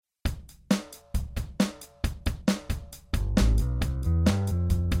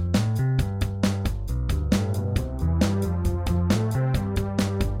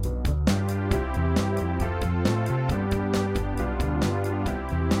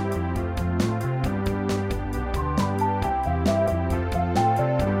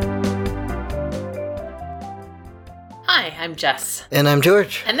I'm Jess. And I'm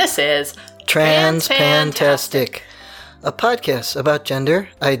George. And this is Transpantastic, a podcast about gender,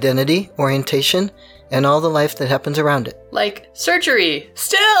 identity, orientation, and all the life that happens around it. Like surgery,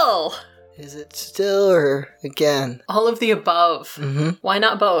 still! Is it still or again? All of the above. Mm-hmm. Why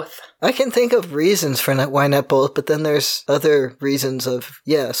not both? I can think of reasons for why not both, but then there's other reasons of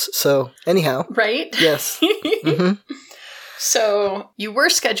yes. So anyhow. Right? Yes. Mm-hmm. So you were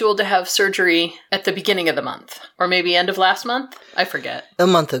scheduled to have surgery at the beginning of the month, or maybe end of last month? I forget. A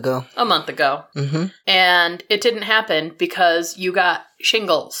month ago. Mm-hmm. And it didn't happen because you got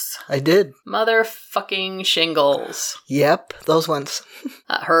shingles. I did. Motherfucking shingles. Yep, those ones.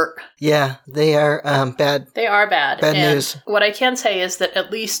 That hurt. Yeah, they are bad. They are bad. Bad and news. What I can say is that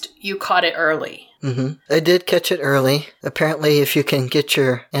at least you caught it early. Mm-hmm. I did catch it early. Apparently, if you can get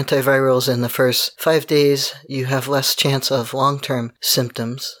your antivirals in the first 5 days, you have less chance of long-term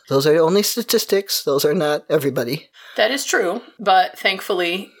symptoms. Those are only statistics. Those are not everybody. That is true, but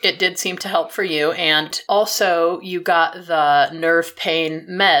thankfully it did seem to help for you. And also you got the nerve pain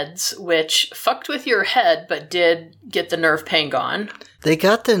meds, which fucked with your head, but did get the nerve pain gone. They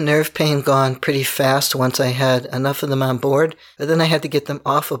got the nerve pain gone pretty fast once I had enough of them on board, but then I had to get them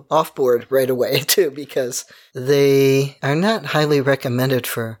off board right away too, because they are not highly recommended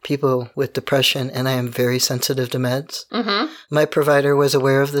for people with depression, and I am very sensitive to meds. Mm-hmm. My provider was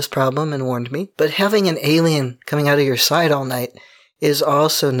aware of this problem and warned me, but having an alien coming out of your side all night is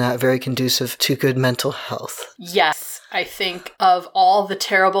also not very conducive to good mental health. Yes. I think of all the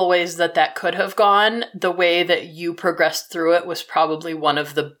terrible ways that could have gone, the way that you progressed through it was probably one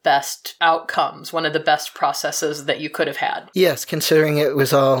of the best outcomes, one of the best processes that you could have had. Yes, considering it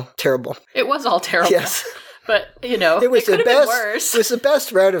was all terrible. It was all terrible. Yes. But, you know, it could have been worse. It was the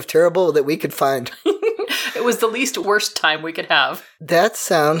best route of terrible that we could find. It was the least worst time we could have. That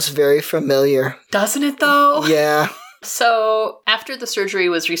sounds very familiar. Doesn't it, though? Yeah. So, after the surgery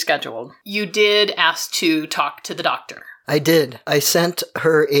was rescheduled, you did ask to talk to the doctor. I did. I sent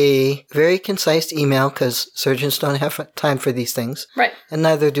her a very concise email, because surgeons don't have time for these things. Right. And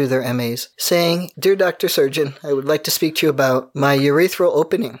neither do their MAs, saying, "Dear Dr. Surgeon, I would like to speak to you about my urethral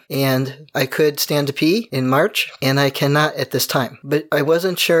opening. And I could stand to pee in March, and I cannot at this time. But I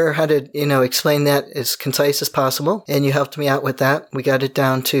wasn't sure how to, explain that as concise as possible. And you helped me out with that. We got it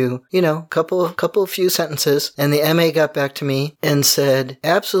down to, couple few sentences. And the MA got back to me and said,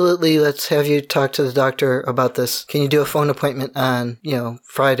 absolutely, let's have you talk to the doctor about this. Can you do a phone appointment on,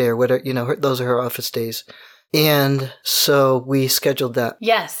 Friday or whatever, those are her office days." And so we scheduled that.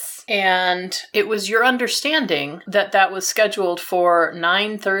 Yes. And it was your understanding that was scheduled for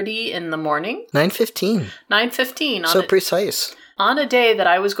 9:30 in the morning? 9:15. 9:15. So precise. On a day that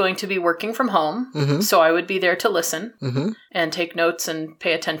I was going to be working from home, mm-hmm. so I would be there to listen mm-hmm. and take notes and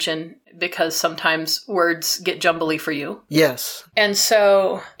pay attention, because sometimes words get jumbly for you. Yes. And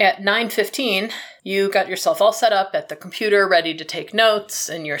so at 9:15, you got yourself all set up at the computer, ready to take notes,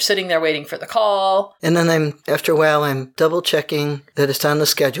 and you're sitting there waiting for the call. And then after a while, I'm double checking that it's on the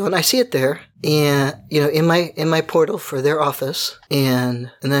schedule, and I see it there. And, in my portal for their office, and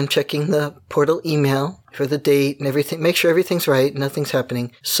then checking the portal email for the date and everything, make sure everything's right, nothing's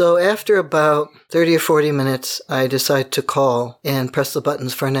happening. So after about 30 or 40 minutes, I decide to call and press the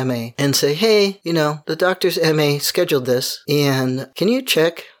buttons for an MA and say, hey, the doctor's MA scheduled this, and can you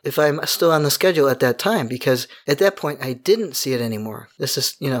check if I'm still on the schedule at that time? Because at that point, I didn't see it anymore. This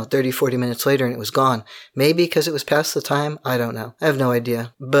is, 30, 40 minutes later, and it was gone. Maybe because it was past the time. I don't know. I have no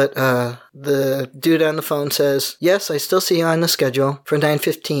idea. But the dude on the phone says, yes, I still see you on the schedule for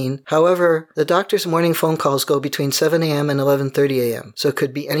 9:15. However, the doctor's morning phone calls go between 7 a.m. and 11:30 a.m. So it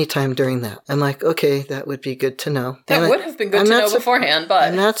could be any time during that. I'm like, okay, that would be good to know. That would have been good to know beforehand, but...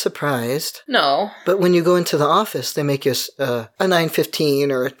 I'm not surprised. No. But when you go into the office, they make you a 9:15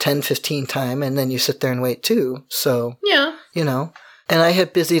 or a 10:15 time, and then you sit there and wait too. So, yeah. And I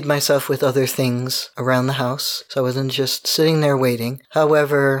had busied myself with other things around the house, so I wasn't just sitting there waiting.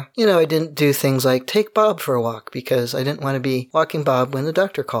 However, I didn't do things like take Bob for a walk, because I didn't want to be walking Bob when the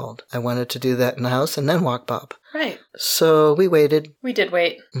doctor called. I wanted to do that in the house and then walk Bob. Right. So we waited. We did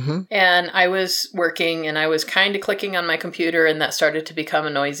wait. Mm-hmm. And I was working, and I was kind of clicking on my computer, and that started to become a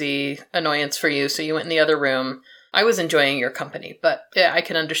noisy annoyance for you, so you went in the other room. I was enjoying your company, but yeah, I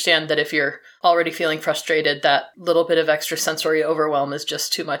can understand that if you're already feeling frustrated, that little bit of extra sensory overwhelm is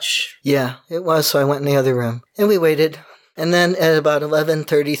just too much. Yeah, it was, so I went in the other room. And we waited. And then at about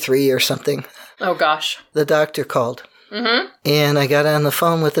 11:33 or something... Oh, gosh. The doctor called. Mm-hmm. And I got on the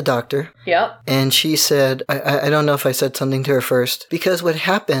phone with the doctor. Yep. And she said, I don't know if I said something to her first, because what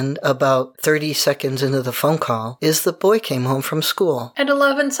happened about 30 seconds into the phone call is the boy came home from school. At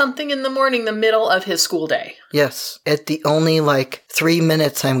 11 something in the morning, the middle of his school day. Yes. At the only 3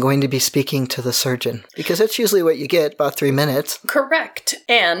 minutes I'm going to be speaking to the surgeon. Because that's usually what you get, about 3 minutes. Correct.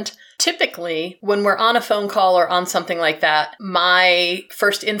 And typically, when we're on a phone call or on something like that, my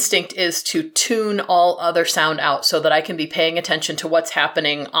first instinct is to tune all other sound out so that I can be paying attention to what's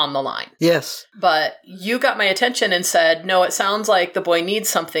happening on the line. Yes. But you got my attention and said, no, it sounds like the boy needs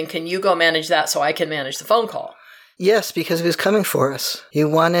something. Can you go manage that so I can manage the phone call? Yes, because he was coming for us. He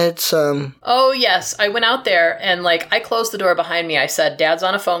wanted some... Oh, yes. I went out there and, I closed the door behind me. I said, Dad's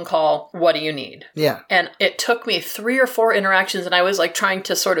on a phone call. What do you need? Yeah. And it took me 3 or 4 interactions, and I was, trying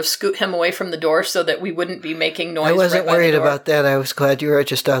to sort of scoot him away from the door so that we wouldn't be making noise. I wasn't worried about that. I was glad you were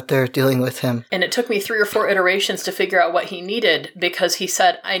just out there dealing with him. And it took me 3 or 4 iterations to figure out what he needed because he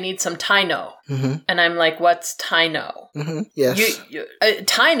said, I need some Tyno. Mm-hmm. And I'm like, what's Tyno? Mm-hmm. Yes.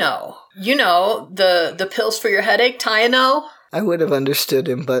 Tyno. You know, the pills for your headache, Tyno? I would have understood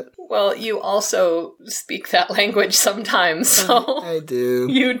him, but... Well, you also speak that language sometimes, so... I do.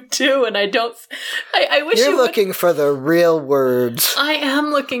 You do, and I don't... I wish You're looking for the real words. I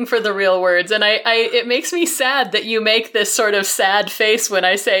am looking for the real words, and it makes me sad that you make this sort of sad face when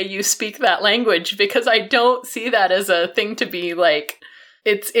I say you speak that language, because I don't see that as a thing to be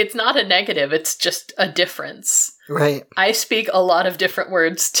It's not a negative, it's just a difference. Right. I speak a lot of different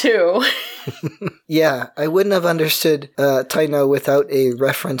words, too. Yeah, I wouldn't have understood Tylenol without a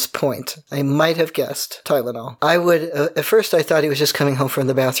reference point. I might have guessed Tylenol. I would, at first I thought he was just coming home from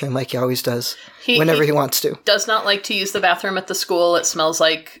the bathroom like he always does, whenever he wants to. Does not like to use the bathroom at the school. It smells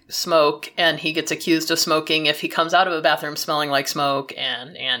like smoke, and he gets accused of smoking if he comes out of a bathroom smelling like smoke,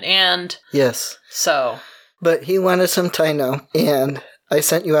 and. Yes. So. But he wanted some Tylenol, and... I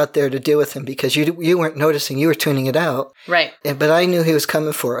sent you out there to deal with him because you weren't noticing. You were tuning it out. Right. But I knew he was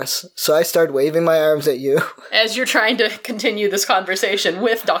coming for us. So I started waving my arms at you. As you're trying to continue this conversation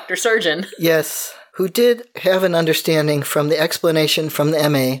with Dr. Surgeon. Yes. Who did have an understanding from the explanation from the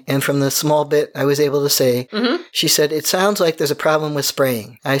MA and from the small bit I was able to say. Mm-hmm. She said, it sounds like there's a problem with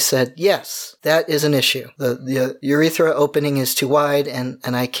spraying. I said, yes, that is an issue. The urethra opening is too wide and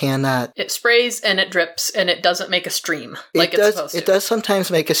I cannot... It sprays and it drips and it doesn't make a stream like it's supposed to. It does sometimes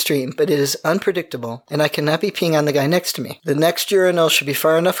make a stream, but it is unpredictable and I cannot be peeing on the guy next to me. The next urinal should be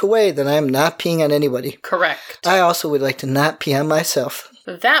far enough away that I am not peeing on anybody. Correct. I also would like to not pee on myself.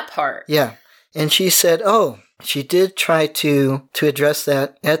 That part. Yeah. And she said, she did try to address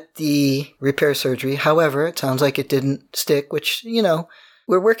that at the repair surgery. However, it sounds like it didn't stick, which, we're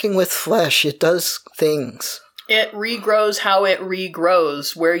working with flesh. It does things. It regrows how it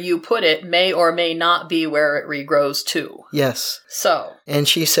regrows. Where you put it may or may not be where it regrows to. Yes. So. And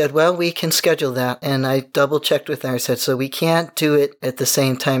she said, well, we can schedule that. And I double-checked with her. I said, so we can't do it at the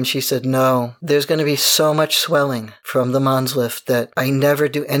same time. She said, no, there's going to be so much swelling from the Mons lift that I never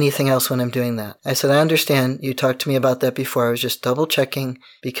do anything else when I'm doing that. I said, I understand. You talked to me about that before. I was just double-checking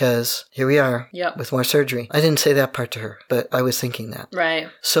because here we are with more surgery. I didn't say that part to her, but I was thinking that. Right.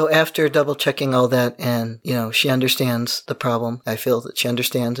 So after double-checking all that and, she understands the problem. I feel that she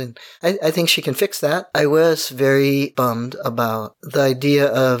understands, and I think she can fix that. I was very bummed about the idea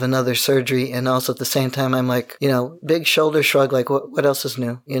of another surgery, and also at the same time, I'm like, big shoulder shrug, like, what else is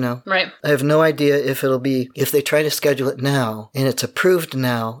new, Right. I have no idea if they try to schedule it now, and it's approved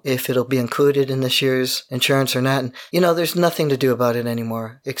now, if it'll be included in this year's insurance or not. And, there's nothing to do about it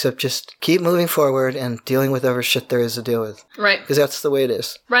anymore, except just keep moving forward and dealing with whatever shit there is to deal with. Right. Because that's the way it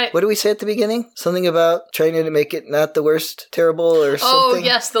is. Right. What did we say at the beginning? Something about trying to make it not the worst, terrible, or something? Oh,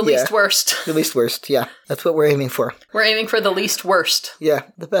 yes, the least worst. The least worst, yeah. That's what we're aiming for. We're aiming for the least worst. Yeah,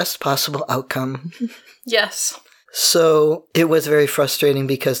 the best possible outcome. Yes. So it was very frustrating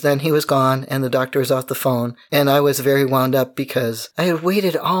because then he was gone and the doctor was off the phone, and I was very wound up because I had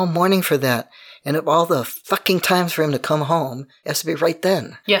waited all morning for that. And of all the fucking times for him to come home, it has to be right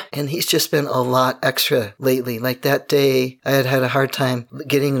then. Yeah. And he's just been a lot extra lately. Like that day, I had a hard time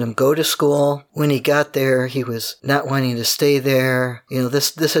getting him to go to school. When he got there, he was not wanting to stay there.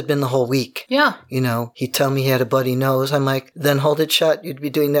 This had been the whole week. Yeah. He'd tell me he had a bloody nose. I'm like, then hold it shut. You'd be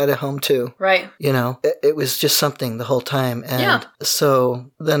doing that at home too. Right. It was just something the whole time. And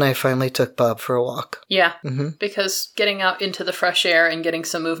so then I finally took Bob for a walk. Yeah. Mm-hmm. Because getting out into the fresh air and getting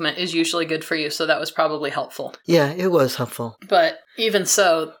some movement is usually good for you. So that was probably helpful. Yeah, it was helpful. But Even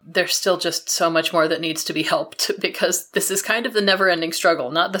so, there's still just so much more that needs to be helped because this is kind of the never-ending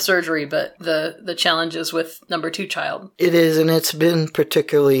struggle. Not the surgery, but the challenges with number 2 child. It is, and it's been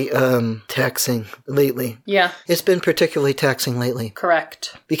particularly taxing lately. Yeah. It's been particularly taxing lately.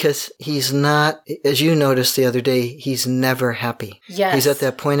 Correct. Because he's not, as you noticed the other day, he's never happy. Yes. He's at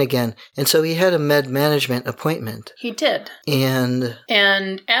that point again. And so he had a med management appointment. He did. And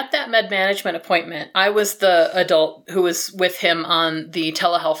at that med management appointment, I was the adult who was with him on the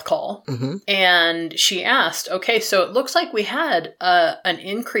telehealth call. Mm-hmm. And she asked, okay, so it looks like we had an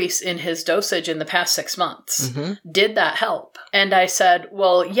increase in his dosage in the past 6 months. Mm-hmm. Did that help? And I said,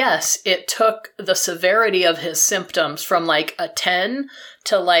 well, yes, it took the severity of his symptoms from like a 10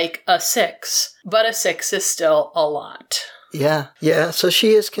 to like a 6, but a 6 is still a lot. Yeah. So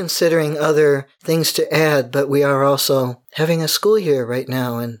she is considering other things to add, but we are also having a school year right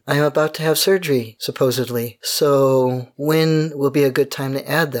now, and I'm about to have surgery, supposedly. So when will be a good time to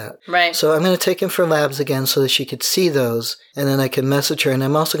add that? Right. So I'm going to take him for labs again so that she could see those, and then I can message her. And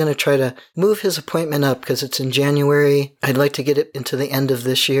I'm also going to try to move his appointment up because it's in January. I'd like to get it into the end of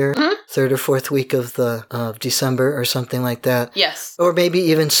this year, third or fourth week of December or something like that. Yes. Or maybe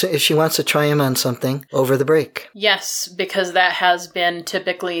even if she wants to try him on something over the break. Yes, because that has been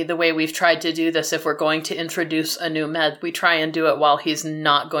typically the way we've tried to do this. If we're going to introduce a new med, we try and do it while he's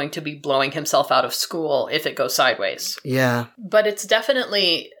not going to be blowing himself out of school if it goes sideways. Yeah. But it's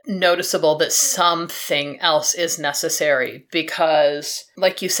definitely noticeable that something else is necessary because,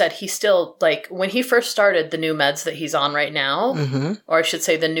 like you said, he still, like, when he first started the new meds that he's on right now, or I should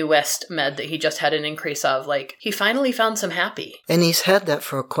say the newest med that he just had an increase of, like, he finally found some happy. And he's had that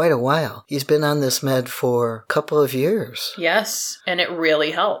for quite a while. He's been on this med for a couple of years. Yes, and it really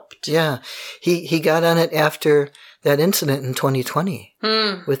helped. Yeah. He got on it after that incident in 2020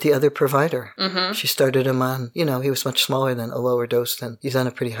 with the other provider. Mm-hmm. She started him on, he was much smaller than a lower dose than he's on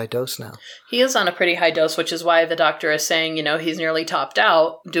a pretty high dose now. He is on a pretty high dose, which is why the doctor is saying, he's nearly topped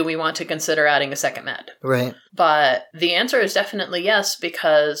out. Do we want to consider adding a second med? Right. But the answer is definitely yes,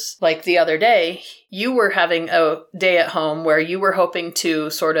 because like the other day, you were having a day at home where you were hoping to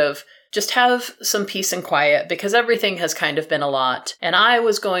sort of just have some peace and quiet because everything has kind of been a lot. And I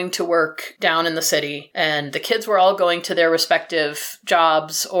was going to work down in the city and the kids were all going to their respective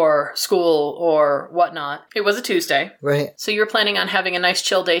jobs or school or whatnot. It was a Tuesday. Right. So you were planning on having a nice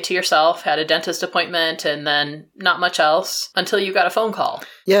chill day to yourself, had a dentist appointment, and then not much else until you got a phone call.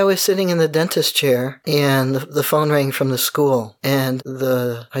 Yeah, I was sitting in the dentist chair and the phone rang from the school and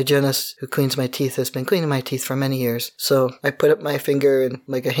the hygienist who cleans my teeth has been cleaning my teeth for many years. So I put up my finger and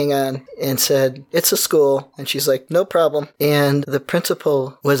like a hang on and said, it's a school. And she's like, no problem. And the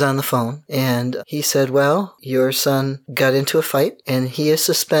principal was on the phone and he said, well, your son got into a fight and he is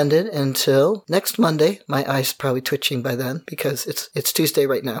suspended until next Monday. My eye's probably twitching by then because it's Tuesday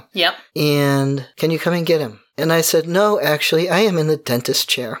right now. Yep. And can you come and get him? And I said, no, actually, I am in the dentist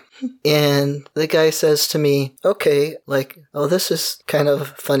chair. And the guy says to me, okay, like, oh, this is kind of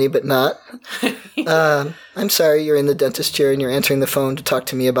funny, but not. I'm sorry you're in the dentist chair and you're answering the phone to talk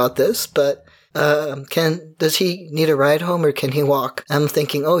to me about this, but does he need a ride home or can he walk? I'm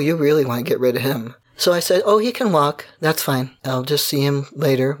thinking, oh, you really want to get rid of him. So I said, oh, he can walk. That's fine. I'll just see him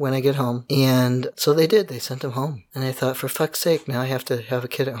later when I get home. And so they did. They sent him home. And I thought, for fuck's sake, now I have to have a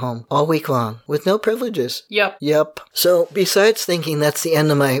kid at home all week long with no privileges. Yep. So besides thinking that's the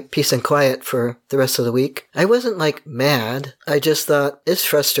end of my peace and quiet for the rest of the week, I wasn't like mad. I just thought it's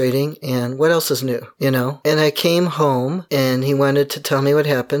frustrating and what else is new, And I came home and he wanted to tell me what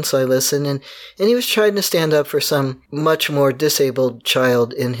happened. So I listened and he was trying to stand up for some much more disabled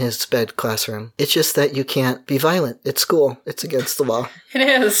child in his sped classroom. It's just that you can't be violent at school. It's against the law. It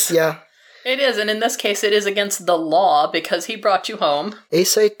is. Yeah. It is, and in this case, it is against the law because he brought you home. A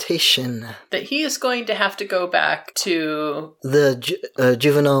citation. That he is going to have to go back to the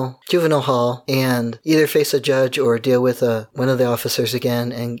juvenile hall and either face a judge or deal with one of the officers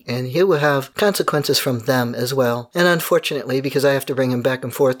again, and he will have consequences from them as well. And unfortunately, because I have to bring him back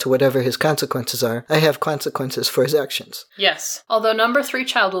and forth to whatever his consequences are, I have consequences for his actions. Yes. Although number 3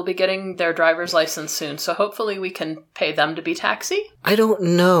 child will be getting their driver's license soon, so hopefully we can pay them to be taxi. I don't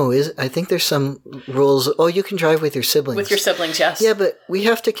know. I think there's some rules. Oh, you can drive with your siblings. With your siblings, yes. Yeah, but we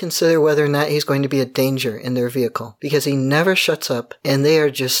have to consider whether or not he's going to be a danger in their vehicle because he never shuts up and they are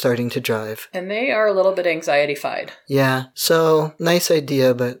just starting to drive. And they are a little bit anxiety-fied. Yeah, so nice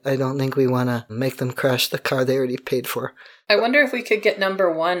idea, but I don't think we want to make them crash the car they already paid for. I wonder if we could get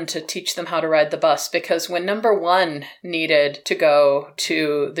number 1 to teach them how to ride the bus, because when number 1 needed to go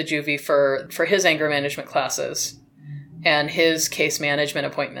to the juvie for his anger management classes, and his case management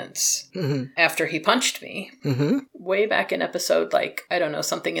appointments after he punched me way back in episode, like, I don't know,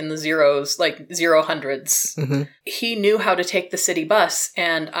 something in the zeros, like 0 he knew how to take the city bus,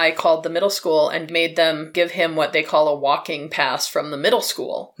 and I called the middle school and made them give him what they call a walking pass from the middle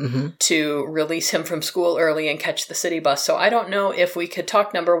school to release him from school early and catch the city bus. So I don't know if we could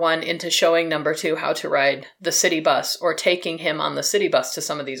talk number one into showing number two how to ride the city bus, or taking him on the city bus to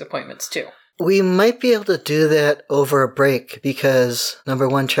some of these appointments too. We might be able to do that over a break because number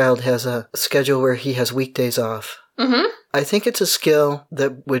one child has a schedule where he has weekdays off. I think it's a skill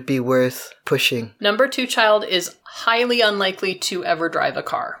that would be worth pushing. Number two child is highly unlikely to ever drive a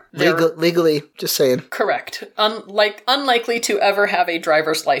car. Legally, just saying. Correct. Unlikely to ever have a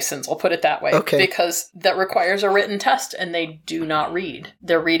driver's license, I'll put it that way. Okay. Because that requires a written test, and they do not read.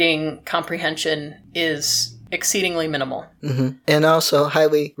 Their reading comprehension is exceedingly minimal. And also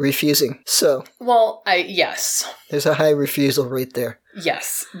highly refusing. So. Well, yes. There's a high refusal rate there.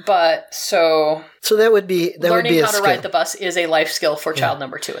 Yes, but so that would be learning how to skill. ride the bus is a life skill for child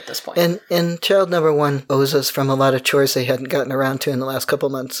number two at this point. And child number one owes us from a lot of chores they hadn't gotten around to in the last couple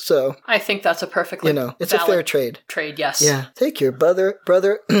months. So I think that's a perfectly it's a fair trade. Yes. Yeah, take your brother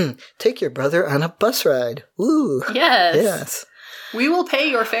take your brother on a bus ride. Ooh. Yes. We will pay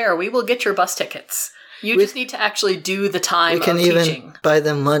your fare. We will get your bus tickets. You just need to actually do the time of teaching. We can even buy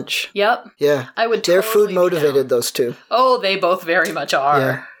them lunch. Yep. Yeah. I would They're totally food motivated, those two. Oh, they both very much are.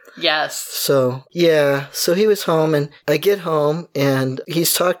 Yeah. Yes. So he was home, and I get home, and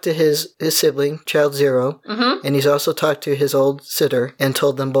he's talked to his sibling, child zero, and he's also talked to his old sitter and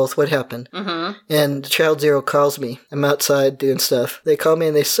told them both what happened. And child zero calls me. I'm outside doing stuff. They call me,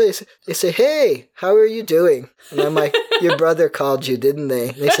 and they say, hey, how are you doing? And I'm like, your brother called you, didn't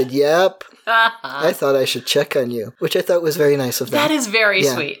they? They said, yep. I thought I should check on you, which I thought was very nice of them. That is very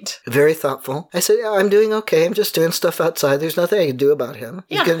sweet. Very thoughtful. I said, I'm doing okay. I'm just doing stuff outside. There's nothing I can do about him.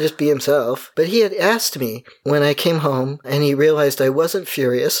 He's going to just be himself. But he had asked me when I came home, and he realized I wasn't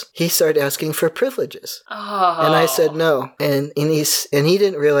furious. He started asking for privileges. Oh. And I said no. And he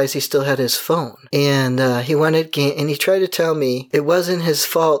didn't realize he still had his phone. And he wanted and he tried to tell me it wasn't his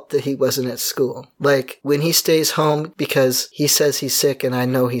fault that he wasn't at school. Like, when he stays home because he says he's sick and I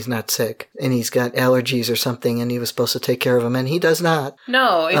know he's not sick, and he's got allergies or something, and he was supposed to take care of them, and he does not.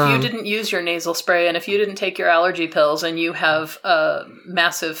 No, if you didn't use your nasal spray, and if you didn't take your allergy pills, and you have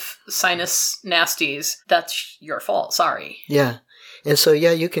massive sinus nasties, that's your fault. Sorry. Yeah. And so,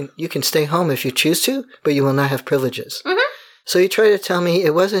 you can stay home if you choose to, but you will not have privileges. So he tried to tell me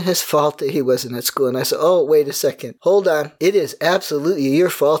it wasn't his fault that he wasn't at school. And I said, oh, wait a second. Hold on. It is absolutely your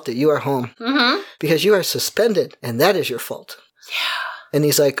fault that you are home. Because you are suspended, and that is your fault. Yeah. And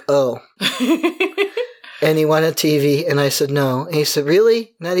he's like, oh. And he wanted TV, and I said, no. And he said,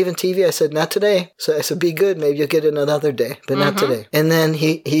 really? Not even TV? I said, not today. So I said, be good. Maybe you'll get it another day, but not today. And then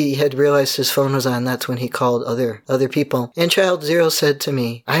he had realized his phone was on. That's when he called other people. And child zero said to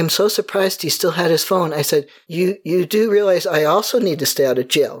me, I'm so surprised he still had his phone. I said, you do realize I also need to stay out of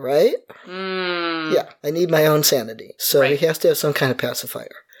jail, right? Yeah, I need my own sanity. So he has to have some kind of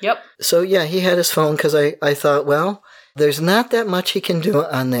pacifier. Yep. So he had his phone because I thought, well, there's not that much he can do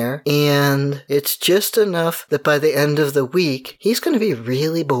on there, and it's just enough that by the end of the week, he's going to be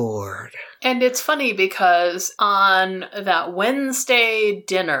really bored. And it's funny because on that Wednesday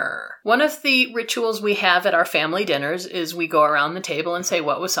dinner, one of the rituals we have at our family dinners is we go around the table and say,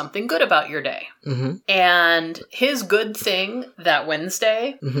 what was something good about your day? And his good thing that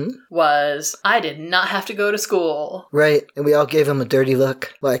Wednesday was, I did not have to go to school. Right. And we all gave him a dirty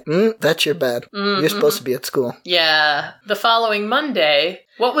look. Like, that's your bad. You're supposed to be at school. Yeah. The following Monday,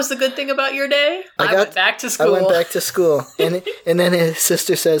 what was the good thing about your day? I went back to school. I went back to school. And then his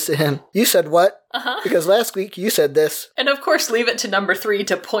sister says to him, you said what? Because last week you said this. And of course, leave it to number 3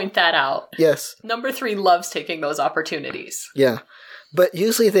 to point that out. Yes. Number 3 loves taking those opportunities. Yeah. But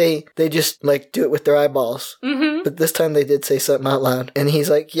usually they just, like, do it with their eyeballs. But this time they did say something out loud. And he's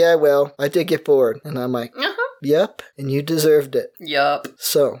like, yeah, well, I did get bored. And I'm like, yep, and you deserved it. Yup.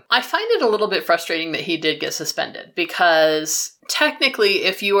 So. I find it a little bit frustrating that he did get suspended because technically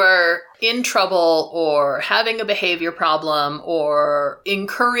if you are in trouble or having a behavior problem or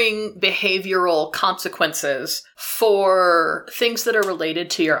incurring behavioral consequences for things that are related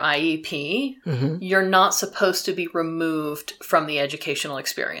to your IEP, you're not supposed to be removed from the educational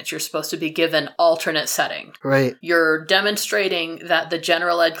experience. You're supposed to be given alternate setting. Right. You're demonstrating that the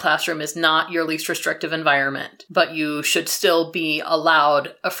general ed classroom is not your least restrictive environment, but you should still be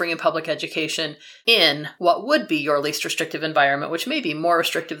allowed a free and public education in what would be your least restrictive environment environment, which may be more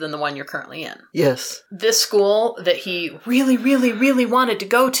restrictive than the one you're currently in. Yes. This school that he really, really, really wanted to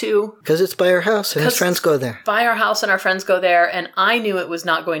go to. Because it's by our house and his friends go there. By our house and our friends go there, and I knew it was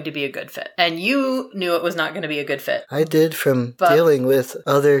not going to be a good fit. And you knew it was not going to be a good fit. I did from dealing with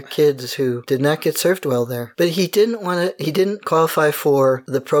other kids who did not get served well there. But he didn't qualify for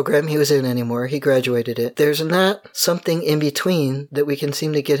the program he was in anymore. He graduated it. There's not something in between that we can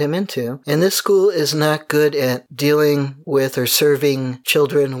seem to get him into. And this school is not good at dealing with or serving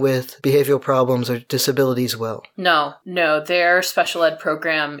children with behavioral problems or disabilities well. No. Their special ed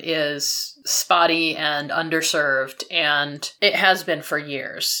program is spotty and underserved, and it has been for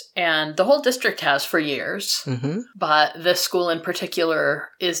years. And the whole district has for years. Mm-hmm. But this school in particular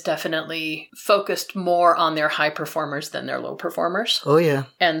is definitely focused more on their high performers than their low performers. Oh, yeah.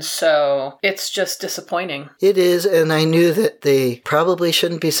 And so it's just disappointing. It is, and I knew that they probably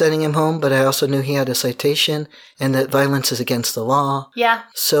shouldn't be sending him home, but I also knew he had a citation and that violence is against the law. Yeah.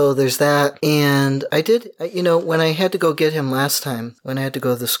 So there's that. And I did, when I had to go get him last time, when I had to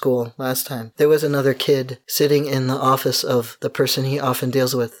go to the school last time, there was another kid sitting in the office of the person he often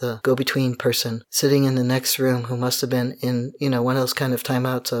deals with, the go-between person, sitting in the next room who must have been in, one of those kind of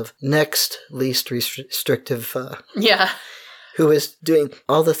timeouts of next least restrictive. Yeah. Who was doing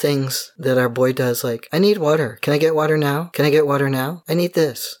all the things that our boy does, like, I need water. Can I get water now? Can I get water now? I need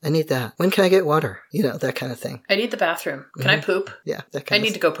this. I need that. When can I get water? That kind of thing. I need the bathroom. Can I poop? Yeah, that kind of thing. I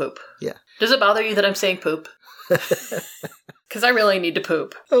need to go poop. Yeah. Does it bother you that I'm saying poop? Because I really need to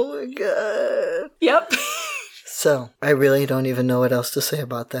poop. Oh my God. Yep. So, I really don't even know what else to say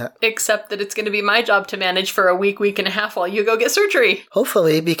about that. Except that it's going to be my job to manage for a week and a half while you go get surgery.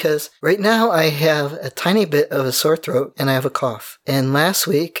 Hopefully, because right now I have a tiny bit of a sore throat and I have a cough. And last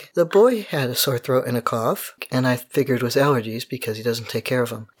week, the boy had a sore throat and a cough, and I figured it was allergies because he doesn't take care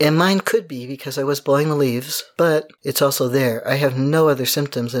of them. And mine could be because I was blowing the leaves, but it's also there. I have no other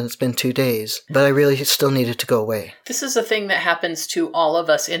symptoms and it's been 2 days, but I really still needed to go away. This is a thing that happens to all of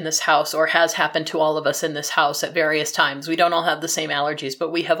us in this house, or has happened to all of us in this house at various times. We don't all have the same allergies,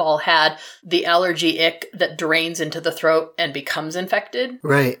 but we have all had the allergy ick that drains into the throat and becomes infected.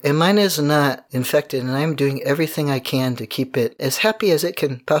 Right. And mine is not infected, and I'm doing everything I can to keep it as happy as it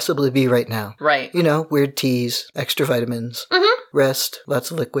can possibly be right now. Right. Weird teas, extra vitamins, rest,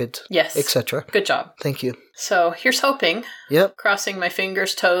 lots of liquids. Yes. Etc. Good job. Thank you. So here's hoping. Yep. Crossing my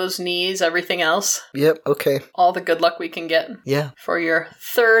fingers, toes, knees, everything else. Yep. Okay. All the good luck we can get. Yeah. For your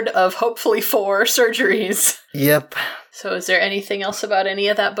third of hopefully 4 surgeries. Yep. So is there anything else about any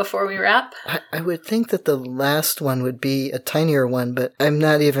of that before we wrap? I would think that the last one would be a tinier one, but I'm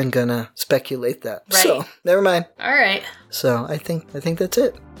not even gonna speculate that. Right. So, never mind. All right. So, I think that's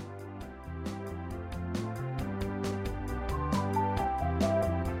it.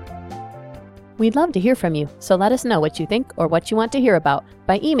 We'd love to hear from you, so let us know what you think or what you want to hear about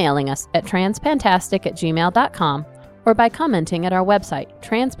by emailing us at transpantastic@gmail.com or by commenting at our website,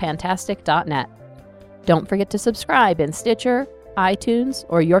 transpantastic.net. Don't forget to subscribe in Stitcher, iTunes,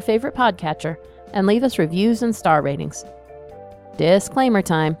 or your favorite podcatcher, and leave us reviews and star ratings. Disclaimer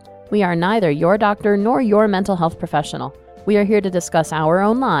time. We are neither your doctor nor your mental health professional. We are here to discuss our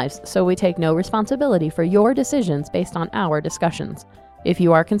own lives, so we take no responsibility for your decisions based on our discussions. If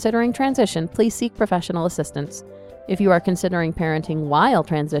you are considering transition, please seek professional assistance. If you are considering parenting while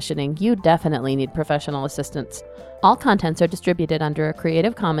transitioning, you definitely need professional assistance. All contents are distributed under a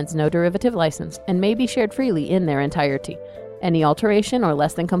Creative Commons no derivative license and may be shared freely in their entirety. Any alteration or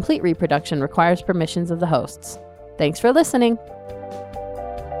less than complete reproduction requires permissions of the hosts. Thanks for listening.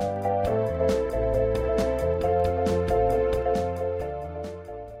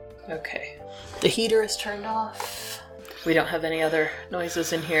 Okay. The heater is turned off. We don't have any other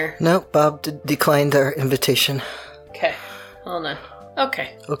noises in here. No, Bob declined our invitation. Okay. Hold on.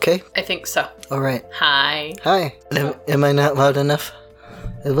 Okay. Okay? I think so. All right. Hi. Hi. Am I not loud enough?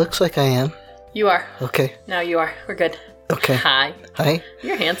 It looks like I am. You are. Okay. Now you are. We're good. Okay. Hi. Hi.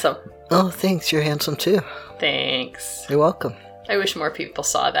 You're handsome. Oh, thanks. You're handsome too. Thanks. You're welcome. I wish more people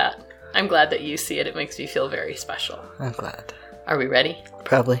saw that. I'm glad that you see it. It makes me feel very special. I'm glad. Are we ready?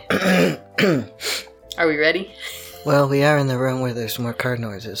 Probably. Are we ready? Well, we are in the room where there's more car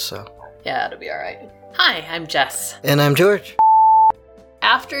noises, so. Yeah, it'll be alright. Hi, I'm Jess. And I'm George.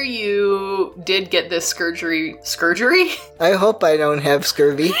 After you did get this Scourgery? I hope I don't have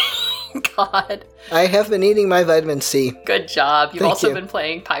scurvy. God. I have been eating my vitamin C. Good job. You've Thank also you. been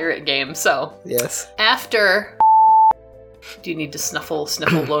playing pirate games, so. Yes. After. Do you need to sniffle,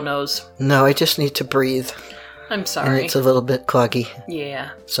 blow nose? No, I just need to breathe. I'm sorry. And it's a little bit cloggy. Yeah.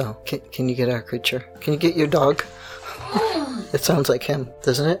 So, can you get our creature? Can you get your dog? It sounds like him,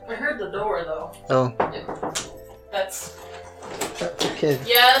 doesn't it? I heard the door, though. Oh. That's kid.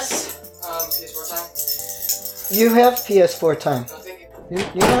 Yes. PS4 time? You have PS4 time. No, thank you.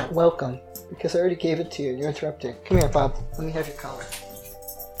 You're not welcome, because I already gave it to you. You're interrupting. Come here, Bob. Let me have your collar.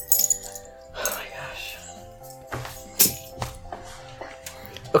 Oh my gosh.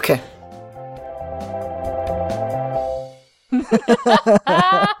 Okay.